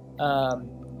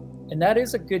 And that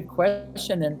is a good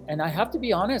question, and I have to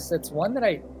be honest, it's one that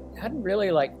I hadn't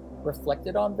really like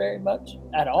reflected on very much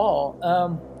at all.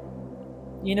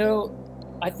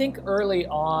 I think early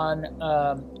on,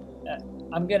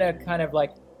 I'm gonna kind of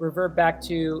like revert back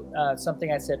to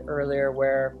something I said earlier,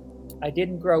 where I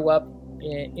didn't grow up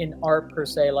in art per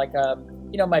se. Like,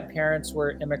 my parents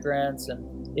were immigrants,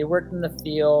 and they worked in the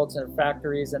fields and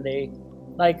factories, and they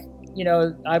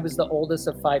I was the oldest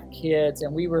of 5 kids,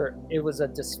 and it was a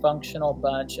dysfunctional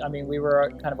bunch. I mean, we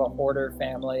were kind of a hoarder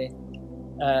family,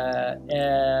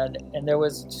 and there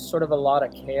was sort of a lot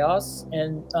of chaos,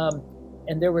 and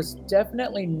there was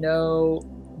definitely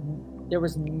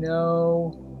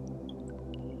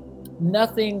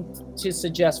nothing to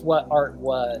suggest what art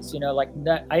was, like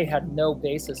that. I had no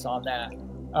basis on that.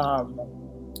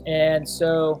 And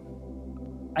so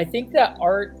I think that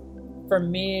art, for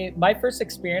me, my first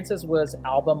experiences was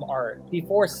album art.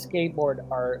 Before skateboard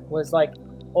art was like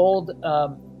old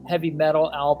heavy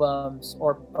metal albums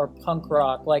or punk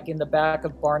rock, like in the back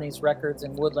of Barney's Records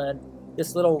in Woodland,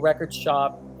 this little record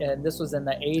shop, and this was in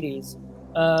the 80s.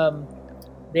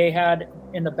 They had,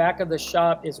 in the back of the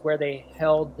shop is where they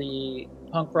held the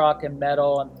punk rock and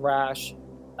metal and thrash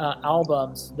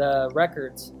albums, the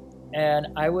records. And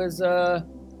I was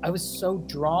so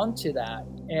drawn to that.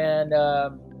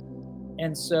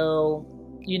 And so,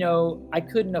 I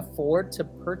couldn't afford to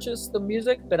purchase the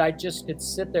music, but I just could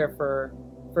sit there for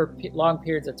long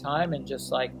periods of time and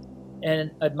just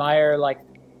and admire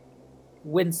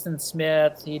Winston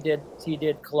Smith. He did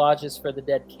collages for the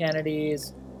Dead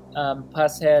Kennedys.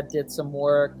 Pusshead did some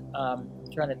work. I'm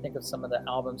trying to think of some of the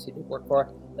albums he did work for,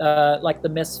 like the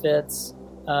Misfits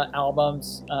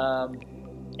albums,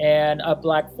 and a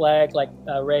Black Flag,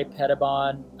 Ray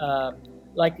Pettibon.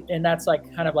 And that's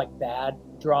kind of bad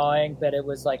drawing, but it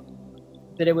was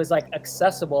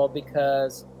accessible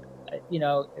because,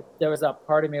 there was a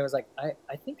part of me that was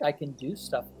I think I can do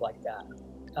stuff like that.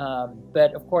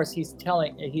 But of course he's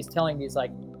telling these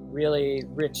really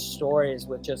rich stories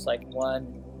with just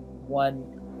one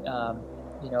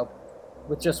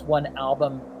with just one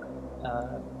album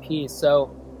piece.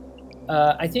 So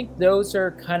I think those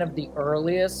are kind of the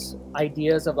earliest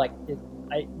ideas of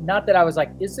not that I was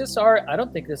like, is this art? I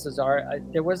don't think this is art.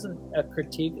 There wasn't a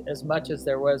critique as much as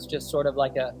there was just sort of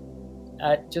like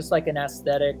just like an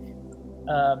aesthetic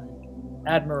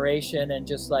admiration, and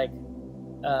just like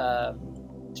a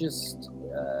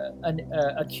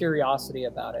curiosity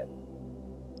about it.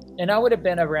 And I would have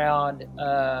been around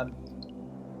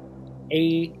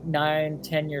 8, 9,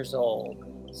 10 years old.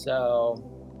 So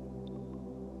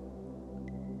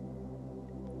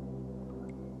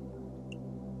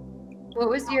what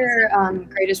was your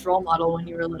greatest role model when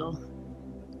you were little?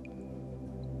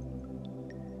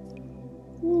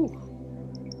 Ooh.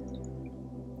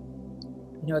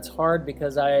 You know, it's hard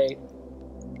because I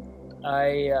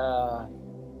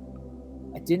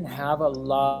didn't have a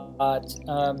lot.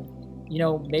 You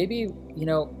know, maybe, you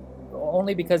know,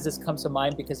 only because this comes to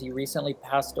mind because he recently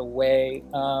passed away.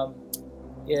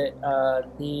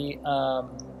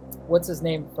 What's his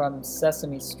name from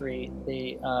Sesame Street?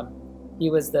 He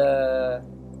was the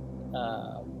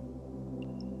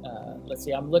let's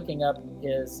see, I'm looking up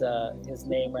his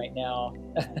name right now.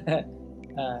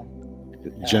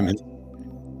 Jim.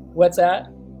 What's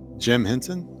that? Jim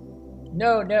Henson?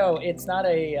 No, it's not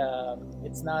a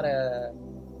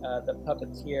the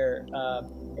puppeteer.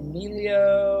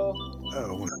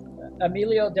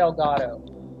 Emilio Delgado.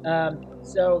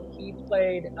 So he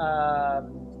played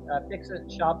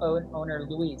fix-it shop owner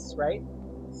Luis, right?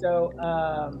 So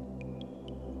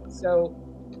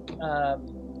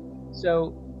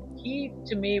he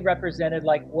to me represented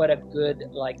like what a good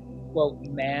like quote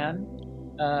man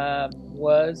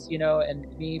was, you know, and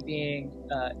me being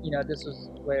you know, this was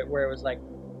where it was like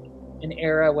an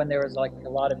era when there was like a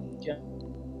lot of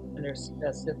gender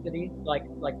specificity,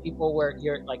 like people were,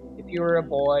 you're like, if you were a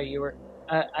boy, you were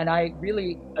and I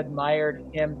really admired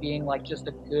him being like just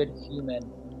a good human,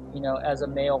 you know, as a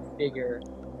male figure.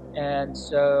 And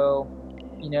so,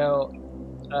 you know,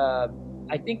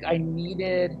 I think I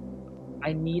needed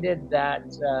that.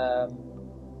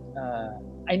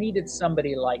 I needed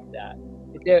somebody like that.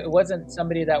 It wasn't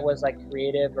somebody that was like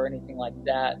creative or anything like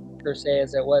that per se,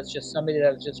 as it was just somebody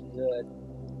that was just good,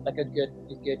 like a good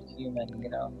human. You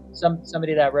know,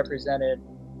 somebody that represented,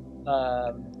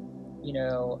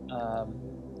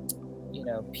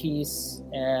 peace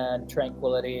and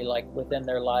tranquility, like within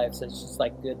their lives. It's just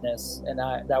like goodness, and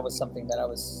that was something that I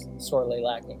was sorely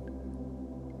lacking.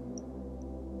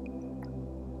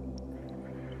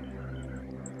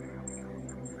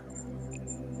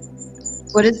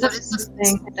 What is the first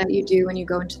thing that you do when you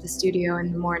go into the studio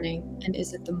in the morning, and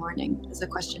is it the morning? Is a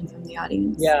question from the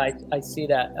audience. Yeah, I see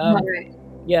that. Right.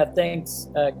 Yeah, thanks,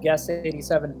 guest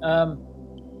 87.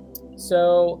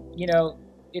 So, you know,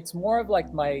 it's more of like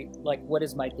what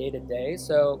is my day to day.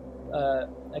 So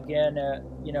again,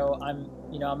 you know,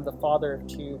 I'm the father of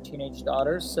 2 teenage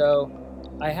daughters, so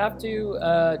I have to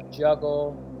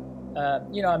juggle.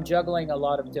 You know, I'm juggling a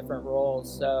lot of different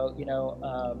roles. So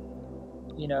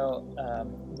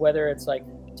whether it's like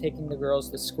taking the girls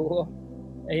to school,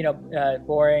 you know,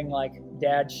 boring like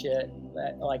dad shit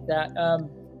like that,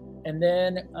 and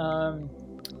then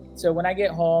so when I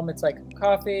get home, it's like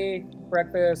coffee,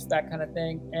 breakfast, that kind of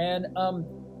thing. And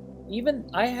even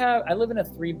I live in a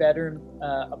 3-bedroom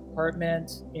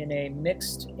apartment in a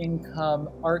mixed income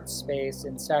art space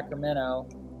in Sacramento,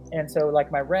 and so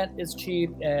like my rent is cheap,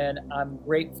 and I'm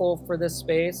grateful for this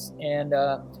space. And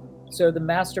so the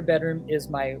master bedroom is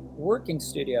my working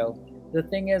studio. The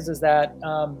thing is that,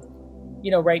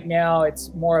 you know, right now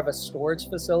it's more of a storage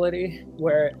facility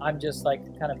where I'm just like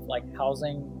kind of like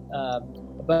housing a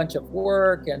bunch of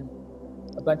work and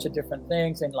a bunch of different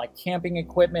things and like camping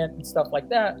equipment and stuff like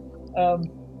that.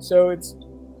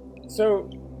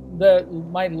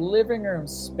 My living room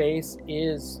space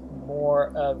is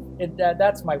more of it,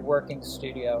 that's my working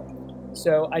studio.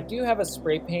 So I do have a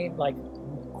spray paint like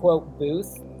quote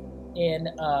booth in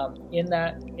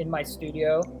my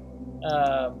studio,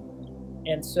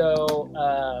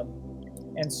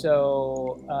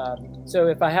 so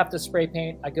if I have to spray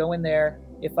paint, I go in there.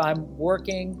 If I'm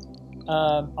working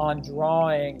on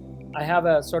drawing, I have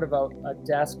a sort of a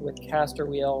desk with caster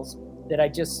wheels that I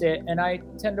just sit, and I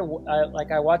tend to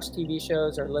I watch TV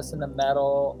shows or listen to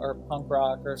metal or punk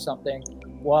rock or something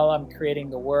while I'm creating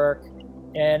the work,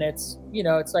 and it's, you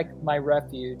know, it's like my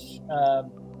refuge.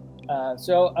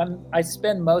 So I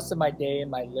spend most of my day in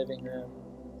my living room,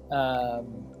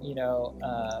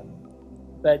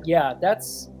 but yeah,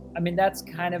 that's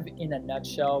kind of in a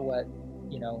nutshell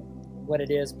what it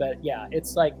is. But yeah,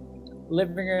 it's like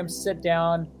living room, sit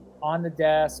down on the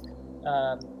desk,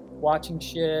 watching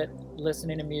shit,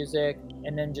 listening to music,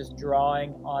 and then just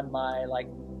drawing on my like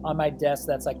on my desk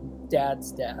that's like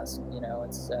Dad's desk. You know,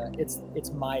 it's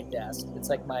my desk. It's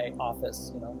like my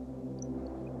office. You know.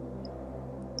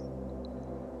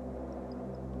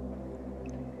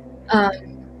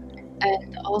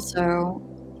 And also,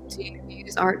 do you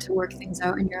use art to work things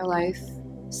out in your life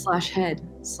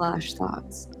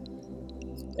 /head/thoughts?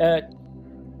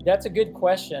 That's a good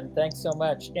question. Thanks so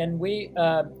much. And we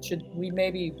should we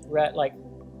maybe wrap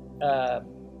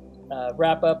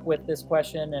up with this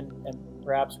question and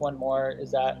perhaps one more.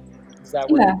 Is that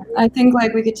yeah? I think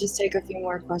like we could just take a few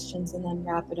more questions and then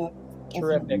wrap it up.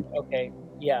 Terrific. Definitely. Okay.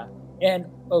 Yeah. And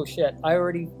oh shit,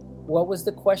 what was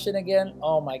the question again?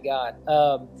 Oh my God.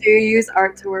 Do you use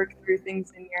art to work through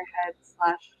things in your head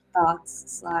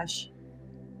 /thoughts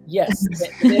 / Yes.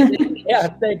 Yeah.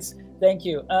 Thanks. Thank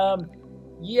you.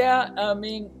 Yeah. I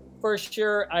mean, for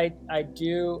sure, I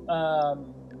do. I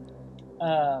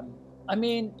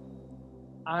mean,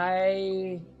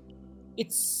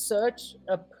 it's such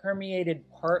a permeated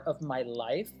part of my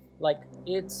life. Like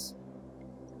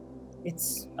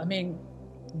I mean,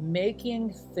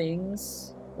 making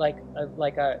things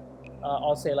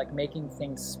I'll say like making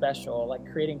things special, like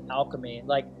creating alchemy,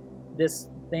 like this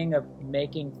thing of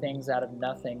making things out of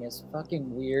nothing is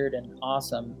fucking weird and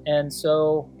awesome. And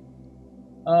so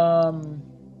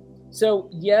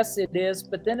yes, it is.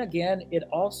 But then again, it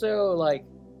also like,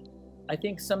 I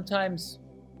think sometimes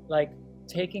like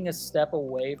taking a step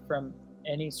away from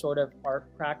any sort of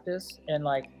art practice and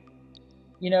like,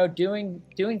 you know, doing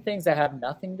things that have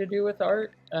nothing to do with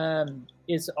art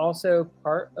is also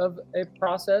part of a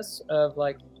process of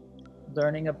like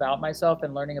learning about myself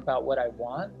and learning about what I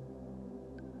want.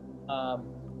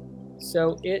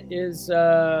 So it is,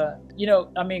 you know,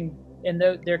 I mean, and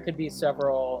there could be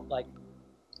several like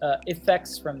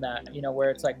effects from that, you know,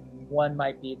 where it's like one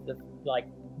might be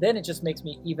then it just makes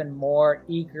me even more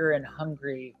eager and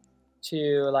hungry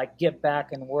to like get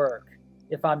back and work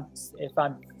if I'm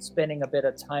spending a bit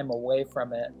of time away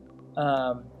from it.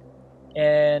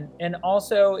 And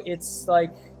also it's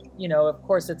like, you know, of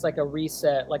course it's like a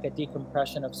reset, like a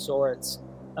decompression of sorts.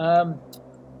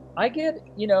 I get,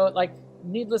 you know, like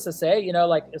needless to say, you know,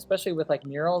 like especially with like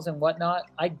murals and whatnot,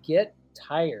 I get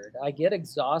tired, I get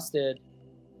exhausted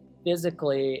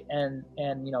physically and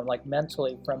you know, like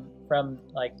mentally from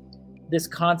like this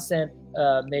constant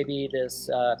maybe this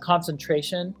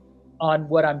concentration on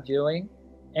what I'm doing.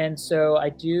 And so I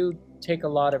do take a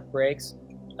lot of breaks.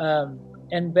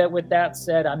 But with that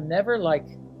said, I'm never like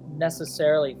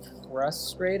necessarily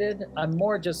frustrated. I'm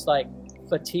more just like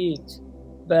fatigued,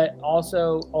 but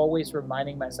also always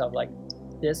reminding myself like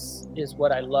this is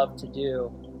what I love to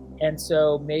do. And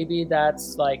so maybe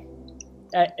that's like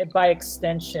by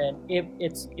extension,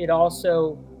 it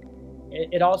also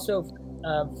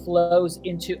flows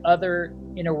into other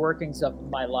inner workings of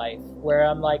my life where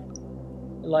I'm like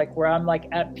where I'm like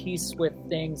at peace with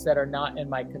things that are not in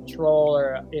my control,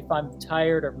 or if I'm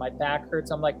tired or my back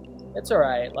hurts, I'm like, it's all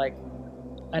right. Like,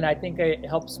 and I think it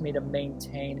helps me to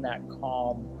maintain that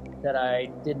calm that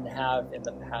I didn't have in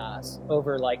the past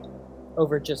over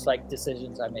just like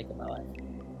decisions I make in my life.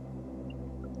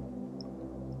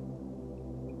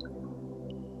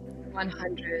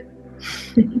 100.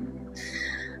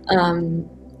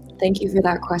 Thank you for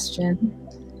that question.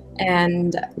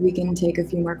 And we can take a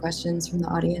few more questions from the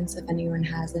audience if anyone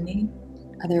has any.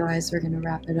 Otherwise, we're going to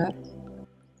wrap it up.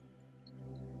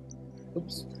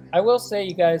 Oops. I will say,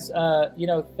 you guys, you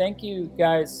know, thank you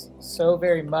guys so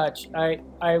very much. I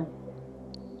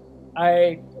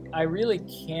really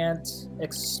can't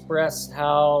express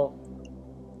how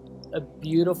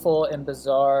beautiful and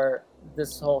bizarre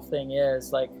this whole thing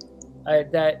is. Like,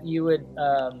 that you would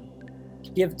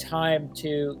give time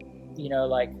to, you know,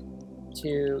 like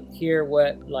to hear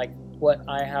what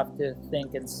I have to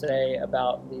think and say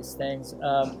about these things.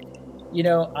 You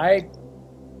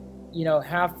know,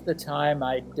 half the time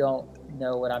I don't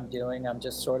know what I'm doing. I'm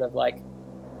just sort of like,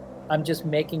 I'm just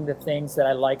making the things that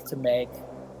I like to make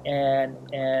and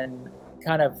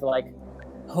kind of like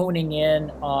honing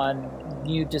in on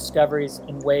new discoveries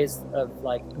and ways of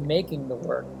like making the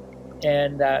work.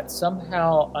 And that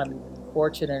somehow I'm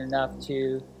fortunate enough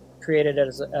to create it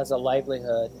as a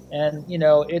livelihood. And, you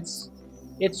know, it's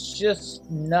just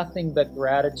nothing but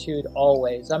gratitude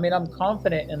always. I mean, I'm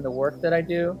confident in the work that I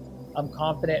do. I'm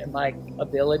confident in my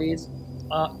abilities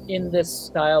in this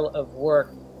style of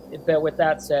work. But with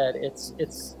that said,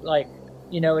 it's like,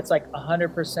 you know, it's like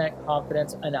 100%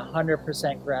 confidence and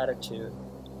 100% gratitude.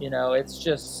 You know, it's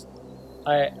just,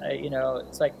 I you know,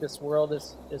 it's like this world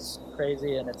is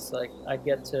crazy, and it's like I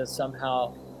get to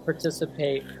somehow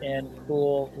participate in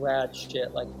cool, rad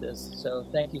shit like this. So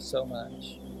thank you so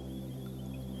much.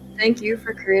 thank you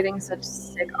for creating such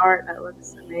sick art that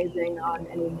looks amazing on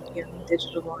any medium,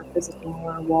 digital or physical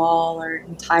or wall or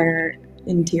entire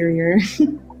interior.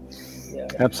 Yeah.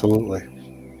 Absolutely.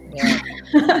 Yeah.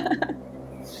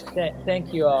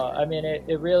 Thank you all. I mean,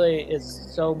 it really is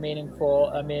so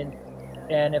meaningful. I mean,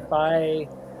 and if I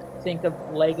think of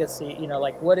legacy, you know,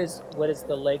 like what is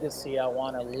the legacy I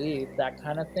want to leave, that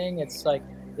kind of thing. It's like,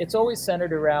 it's always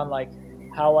centered around like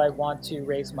how I want to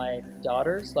raise my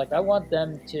daughters. Like I want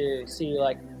them to see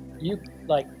like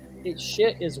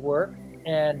shit is work,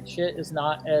 and shit is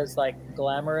not as like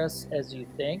glamorous as you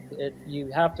think. You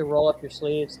have to roll up your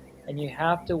sleeves and you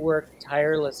have to work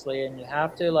tirelessly and you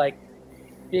have to like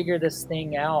figure this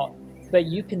thing out, but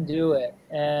you can do it.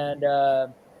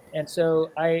 And so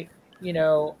I, you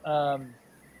know,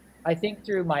 I think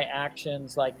through my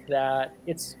actions like that,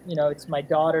 it's, you know, it's my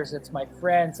daughters, it's my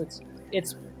friends, it's,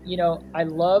 you know, I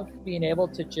love being able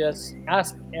to just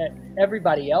ask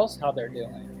everybody else how they're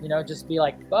doing, you know, just be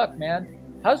like, fuck man,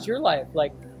 how's your life?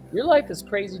 Like your life is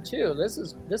crazy too. This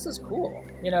is cool,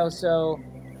 you know? So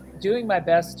doing my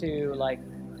best to like,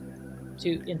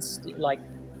 to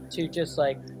just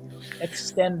like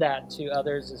extend that to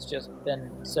others has just been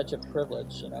such a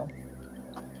privilege, you know?